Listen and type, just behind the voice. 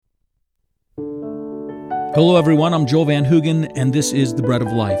Hello everyone, I'm Joel Van Hoogen, and this is The Bread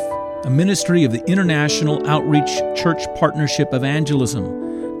of Life, a ministry of the International Outreach Church Partnership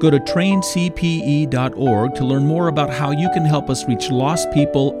Evangelism. Go to traincpe.org to learn more about how you can help us reach lost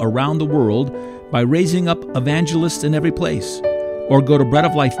people around the world by raising up evangelists in every place. Or go to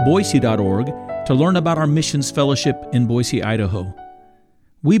breadoflifeboise.org to learn about our missions fellowship in Boise, Idaho.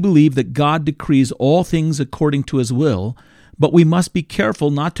 We believe that God decrees all things according to His will, but we must be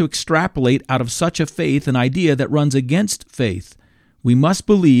careful not to extrapolate out of such a faith an idea that runs against faith. We must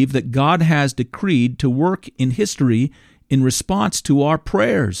believe that God has decreed to work in history in response to our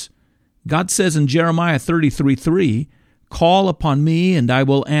prayers. God says in Jeremiah 33:3, "Call upon me, and I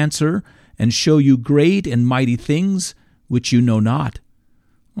will answer, and show you great and mighty things which you know not."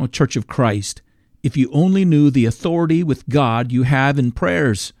 Oh, Church of Christ, if you only knew the authority with God you have in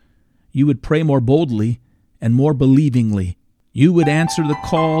prayers, you would pray more boldly and more believingly. You would answer the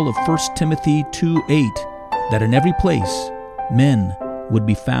call of 1 Timothy 2:8, that in every place men would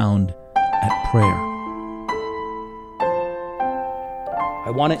be found at prayer.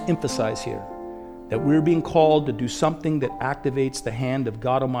 I want to emphasize here that we're being called to do something that activates the hand of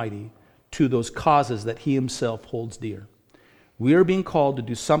God Almighty to those causes that He Himself holds dear. We are being called to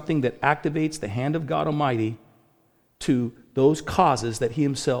do something that activates the hand of God Almighty to those causes that He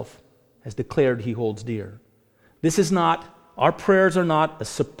Himself has declared He holds dear. Our prayers are not a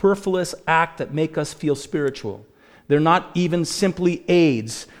superfluous act that make us feel spiritual. They're not even simply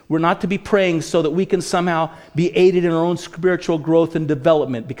aids. We're not to be praying so that we can somehow be aided in our own spiritual growth and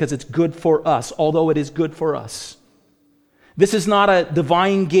development because it's good for us, although it is good for us. This is not a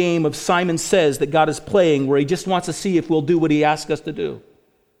divine game of Simon Says that God is playing where He just wants to see if we'll do what He asks us to do.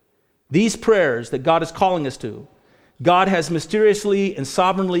 These prayers that God is calling us to, God has mysteriously and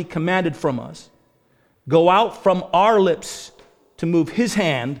sovereignly commanded from us, go out from our lips to move His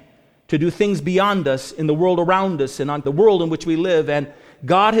hand to do things beyond us in the world around us and on the world in which we live. And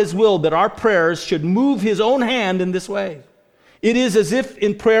God has willed that our prayers should move His own hand in this way. It is as if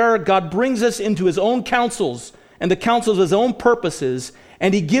in prayer God brings us into His own counsels and the counsels of His own purposes,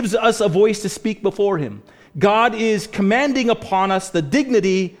 and He gives us a voice to speak before Him. God is commanding upon us the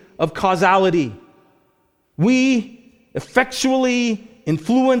dignity of causality. We effectually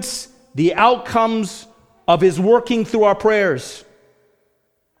influence the outcomes of His working through our prayers.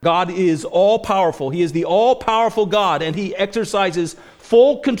 God is all-powerful. He is the all-powerful God, and He exercises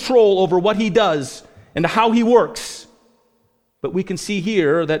full control over what He does and how He works. But we can see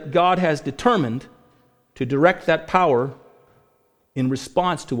here that God has determined to direct that power in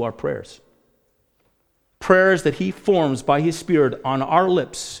response to our prayers. Prayers that He forms by His Spirit on our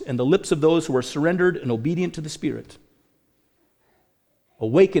lips and the lips of those who are surrendered and obedient to the Spirit.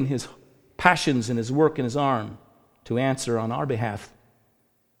 Awaken His passions and His work in His arm to answer on our behalf.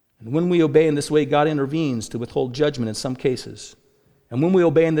 And when we obey in this way, God intervenes to withhold judgment in some cases. And when we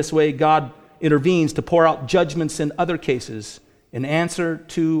obey in this way, God intervenes to pour out judgments in other cases in answer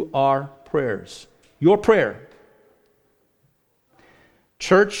to our prayers. Your prayer.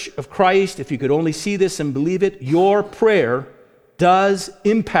 Church of Christ, if you could only see this and believe it, your prayer does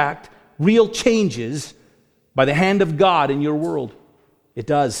impact real changes by the hand of God in your world. It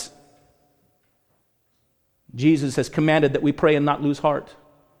does. Jesus has commanded that we pray and not lose heart.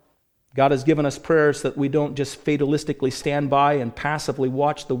 God has given us prayers that we don't just fatalistically stand by and passively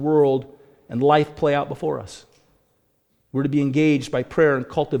watch the world and life play out before us. We're to be engaged by prayer and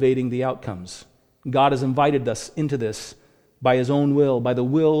cultivating the outcomes. God has invited us into this by His own will, by the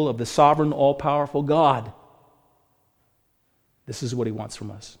will of the sovereign, all-powerful God. This is what He wants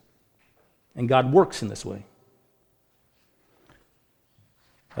from us. And God works in this way.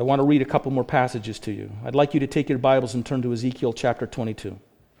 I want to read a couple more passages to you. I'd like you to take your Bibles and turn to Ezekiel chapter 22.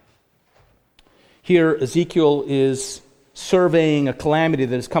 Here, Ezekiel is surveying a calamity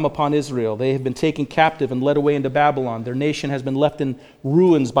that has come upon Israel. They have been taken captive and led away into Babylon. Their nation has been left in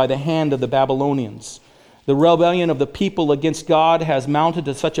ruins by the hand of the Babylonians. The rebellion of the people against God has mounted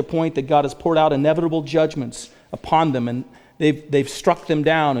to such a point that God has poured out inevitable judgments upon them, and they've struck them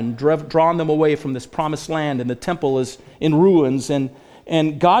down and drawn them away from this promised land, and the temple is in ruins.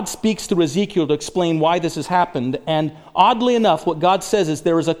 And God speaks through Ezekiel to explain why this has happened. And oddly enough, what God says is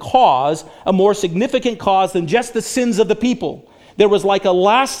there is a cause, a more significant cause than just the sins of the people. There was like a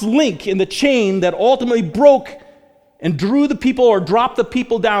last link in the chain that ultimately broke and drew the people or dropped the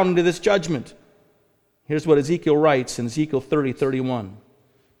people down into this judgment. Here's what Ezekiel writes in Ezekiel 30:31.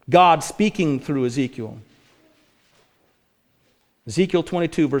 God speaking through Ezekiel. Ezekiel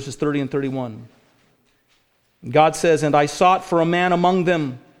 22, verses 30 and 31. God says, "And I sought for a man among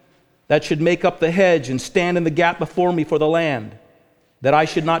them that should make up the hedge and stand in the gap before me for the land, that I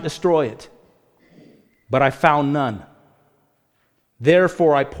should not destroy it. but I found none.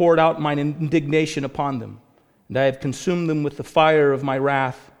 Therefore I poured out mine indignation upon them, and I have consumed them with the fire of my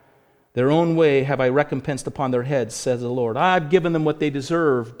wrath. Their own way have I recompensed upon their heads, says the Lord. I've given them what they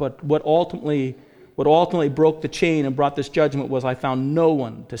deserve, but what ultimately broke the chain and brought this judgment was I found no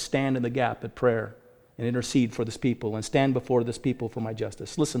one to stand in the gap at prayer and intercede for this people and stand before this people for my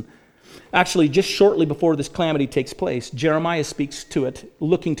justice. Listen, actually, just shortly before this calamity takes place, Jeremiah speaks to it,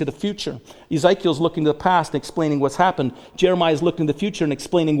 looking to the future. Ezekiel's looking to the past and explaining what's happened. Jeremiah's looking to the future and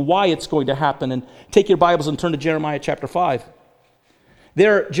explaining why it's going to happen. And take your Bibles and turn to Jeremiah chapter 5.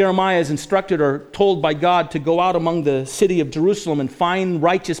 There, Jeremiah is instructed or told by God to go out among the city of Jerusalem and find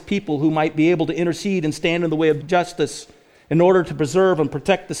righteous people who might be able to intercede and stand in the way of justice in order to preserve and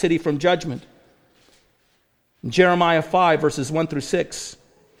protect the city from judgment. In Jeremiah 5, verses 1 through 6,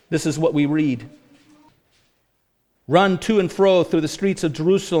 this is what we read. Run to and fro through the streets of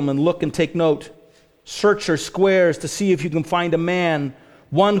Jerusalem and look and take note. Search her squares to see if you can find a man,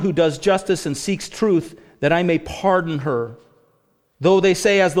 one who does justice and seeks truth, that I may pardon her. Though they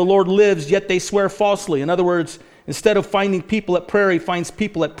say, as the Lord lives, yet they swear falsely. In other words, instead of finding people at prayer, he finds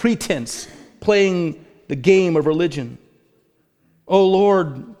people at pretense, playing the game of religion. O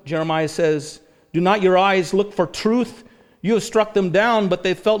Lord, Jeremiah says, do not your eyes look for truth? You have struck them down, but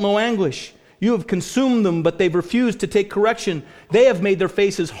they felt no anguish. You have consumed them, but they've refused to take correction. They have made their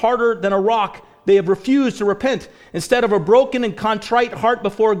faces harder than a rock. They have refused to repent. Instead of a broken and contrite heart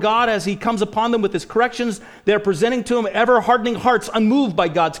before God as he comes upon them with his corrections, they are presenting to him ever-hardening hearts, unmoved by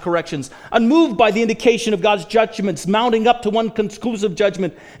God's corrections, unmoved by the indication of God's judgments, mounting up to one conclusive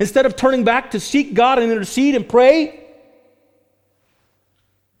judgment. Instead of turning back to seek God and intercede and pray,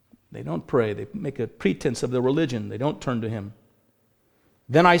 they don't pray. They make a pretense of their religion. They don't turn to him.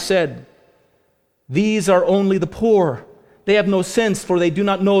 Then I said, these are only the poor. They have no sense, for they do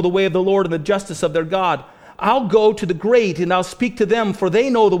not know the way of the Lord and the justice of their God. I'll go to the great and I'll speak to them, for they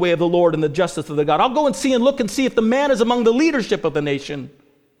know the way of the Lord and the justice of their God. I'll go and see and look and see if the man is among the leadership of the nation.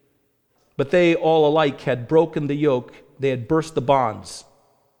 But they all alike had broken the yoke. They had burst the bonds.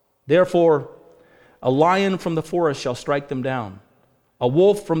 Therefore, a lion from the forest shall strike them down. A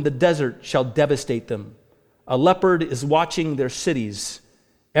wolf from the desert shall devastate them. A leopard is watching their cities.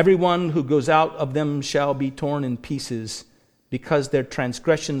 Everyone who goes out of them shall be torn in pieces, because their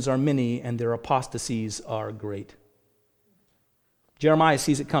transgressions are many and their apostasies are great. Jeremiah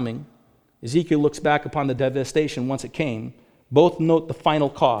sees it coming. Ezekiel looks back upon the devastation once it came. Both note the final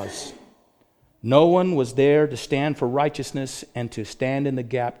cause. No one was there to stand for righteousness and to stand in the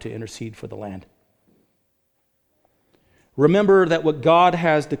gap to intercede for the land. Remember that what God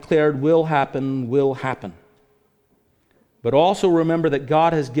has declared will happen will happen. But also remember that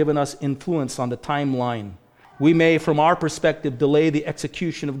God has given us influence on the timeline. We may, from our perspective, delay the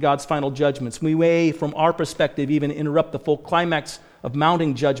execution of God's final judgments. We may, from our perspective, even interrupt the full climax of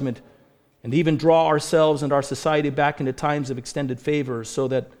mounting judgment and even draw ourselves and our society back into times of extended favor so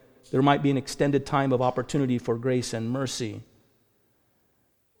that there might be an extended time of opportunity for grace and mercy.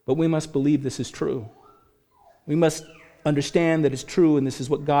 But we must believe this is true. We must understand that it's true, and this is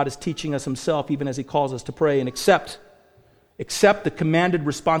what God is teaching us himself, even as he calls us to pray, and accept the commanded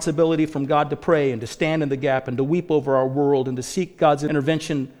responsibility from God to pray and to stand in the gap and to weep over our world and to seek God's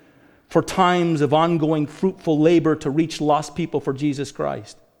intervention for times of ongoing fruitful labor to reach lost people for Jesus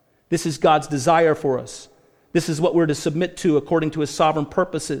Christ. This is God's desire for us. This is what we're to submit to according to his sovereign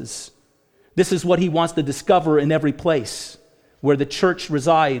purposes. This is what he wants to discover in every place where the church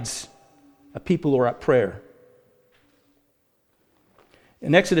resides, a people who are at prayer.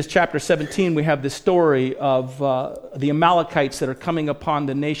 In Exodus chapter 17, we have this story of the Amalekites that are coming upon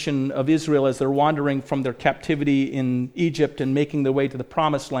the nation of Israel as they're wandering from their captivity in Egypt and making their way to the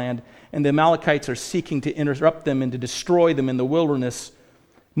promised land. And the Amalekites are seeking to interrupt them and to destroy them in the wilderness.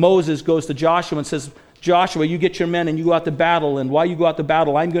 Moses goes to Joshua and says, Joshua, you get your men and you go out to battle. And while you go out to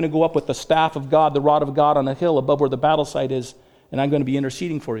battle, I'm going to go up with the staff of God, the rod of God on a hill above where the battle site is, and I'm going to be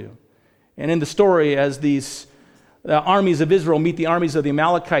interceding for you. And in the story, as these the armies of Israel meet the armies of the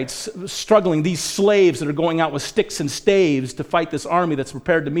Amalekites struggling, these slaves that are going out with sticks and staves to fight this army that's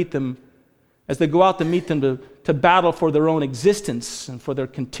prepared to meet them, as they go out to meet them to battle for their own existence and for their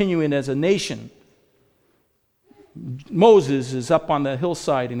continuing as a nation. Moses is up on the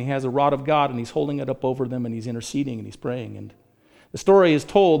hillside and he has a rod of God and he's holding it up over them and he's interceding and he's praying. And the story is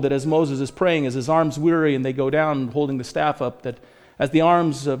told that as Moses is praying, as his arms weary and they go down holding the staff up, that as the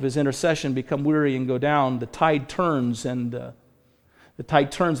arms of his intercession become weary and go down, the tide turns and the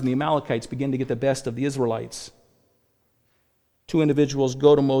Amalekites begin to get the best of the Israelites. Two individuals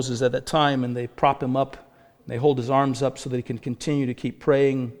go to Moses at that time and they prop him up. They hold his arms up so that he can continue to keep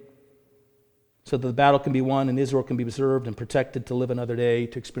praying. so that the battle can be won and Israel can be preserved and protected to live another day,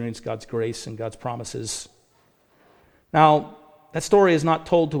 to experience God's grace and God's promises. Now, that story is not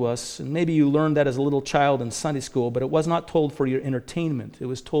told to us, and maybe you learned that as a little child in Sunday school, but it was not told for your entertainment. It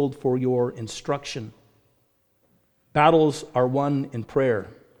was told for your instruction. Battles are won in prayer.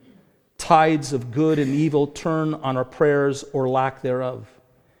 Tides of good and evil turn on our prayers or lack thereof.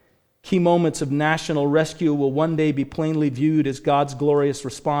 Key moments of national rescue will one day be plainly viewed as God's glorious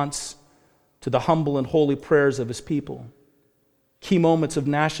response to the humble and holy prayers of his people. Key moments of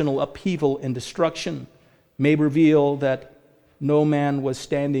national upheaval and destruction may reveal that no man was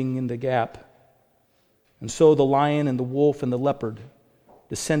standing in the gap. And so the lion and the wolf and the leopard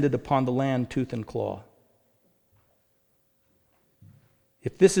descended upon the land tooth and claw.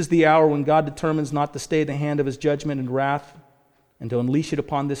 If this is the hour when God determines not to stay the hand of his judgment and wrath and to unleash it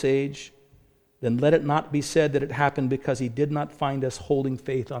upon this age, then let it not be said that it happened because he did not find us holding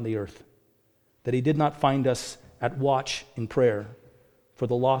faith on the earth, that he did not find us at watch in prayer for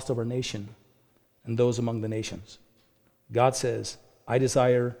the lost of our nation and those among the nations. God says, I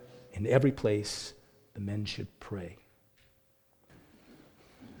desire in every place the men should pray.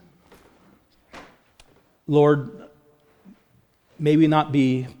 Lord, may we not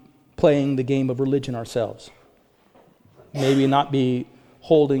be playing the game of religion ourselves. May we not be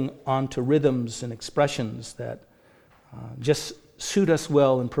holding on to rhythms and expressions that just suit us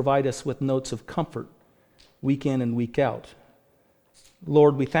well and provide us with notes of comfort week in and week out.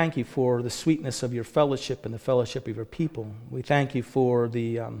 Lord, we thank you for the sweetness of your fellowship and the fellowship of your people. We thank you for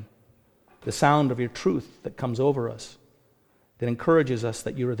the sound of your truth that comes over us, that encourages us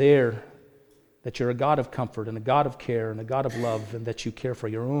that you're there, that you're a God of comfort and a God of care and a God of love, and that you care for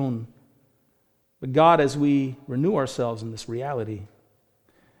your own. But God, as we renew ourselves in this reality,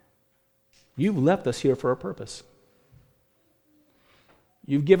 you've left us here for a purpose.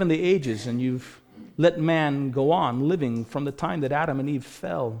 You've given the ages and you've let man go on living from the time that Adam and Eve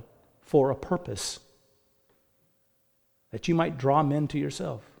fell for a purpose, that you might draw men to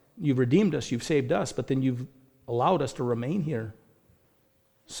yourself. You've redeemed us, you've saved us, but then you've allowed us to remain here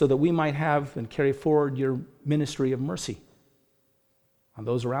so that we might have and carry forward your ministry of mercy on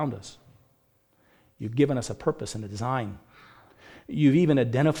those around us. You've given us a purpose and a design. You've even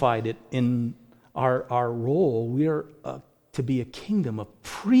identified it in our role. We are to be a kingdom of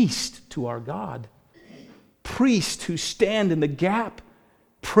priests to our God. Priests who stand in the gap,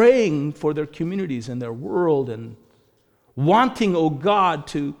 praying for their communities and their world, and wanting, oh God,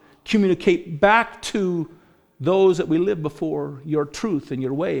 to communicate back to those that we live before your truth and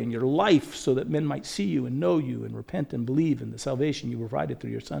your way and your life, so that men might see you and know you and repent and believe in the salvation you provided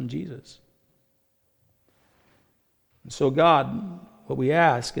through your Son, Jesus. And so, God, what we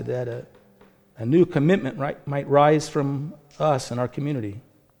ask is that a new commitment might rise from us and our community,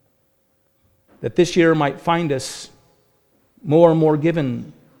 that this year might find us more and more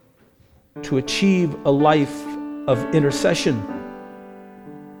given to achieve a life of intercession,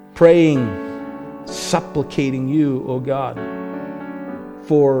 praying, supplicating you, O God,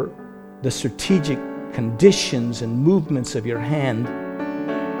 for the strategic conditions and movements of your hand,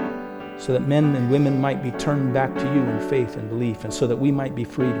 so that men and women might be turned back to you in faith and belief, and so that we might be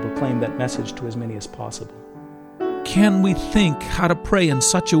free to proclaim that message to as many as possible. Can we think how to pray in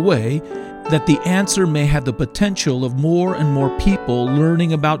such a way that the answer may have the potential of more and more people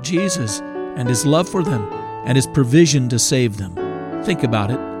learning about Jesus and his love for them and his provision to save them? Think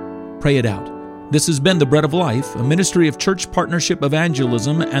about it. Pray it out. This has been The Bread of Life, a ministry of Church Partnership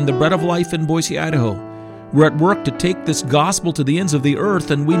Evangelism and The Bread of Life in Boise, Idaho. We're at work to take this gospel to the ends of the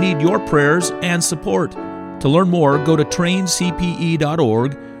earth, and we need your prayers and support. To learn more, go to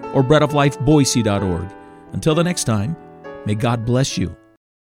traincpe.org or breadoflifeboise.org. Until the next time, may God bless you.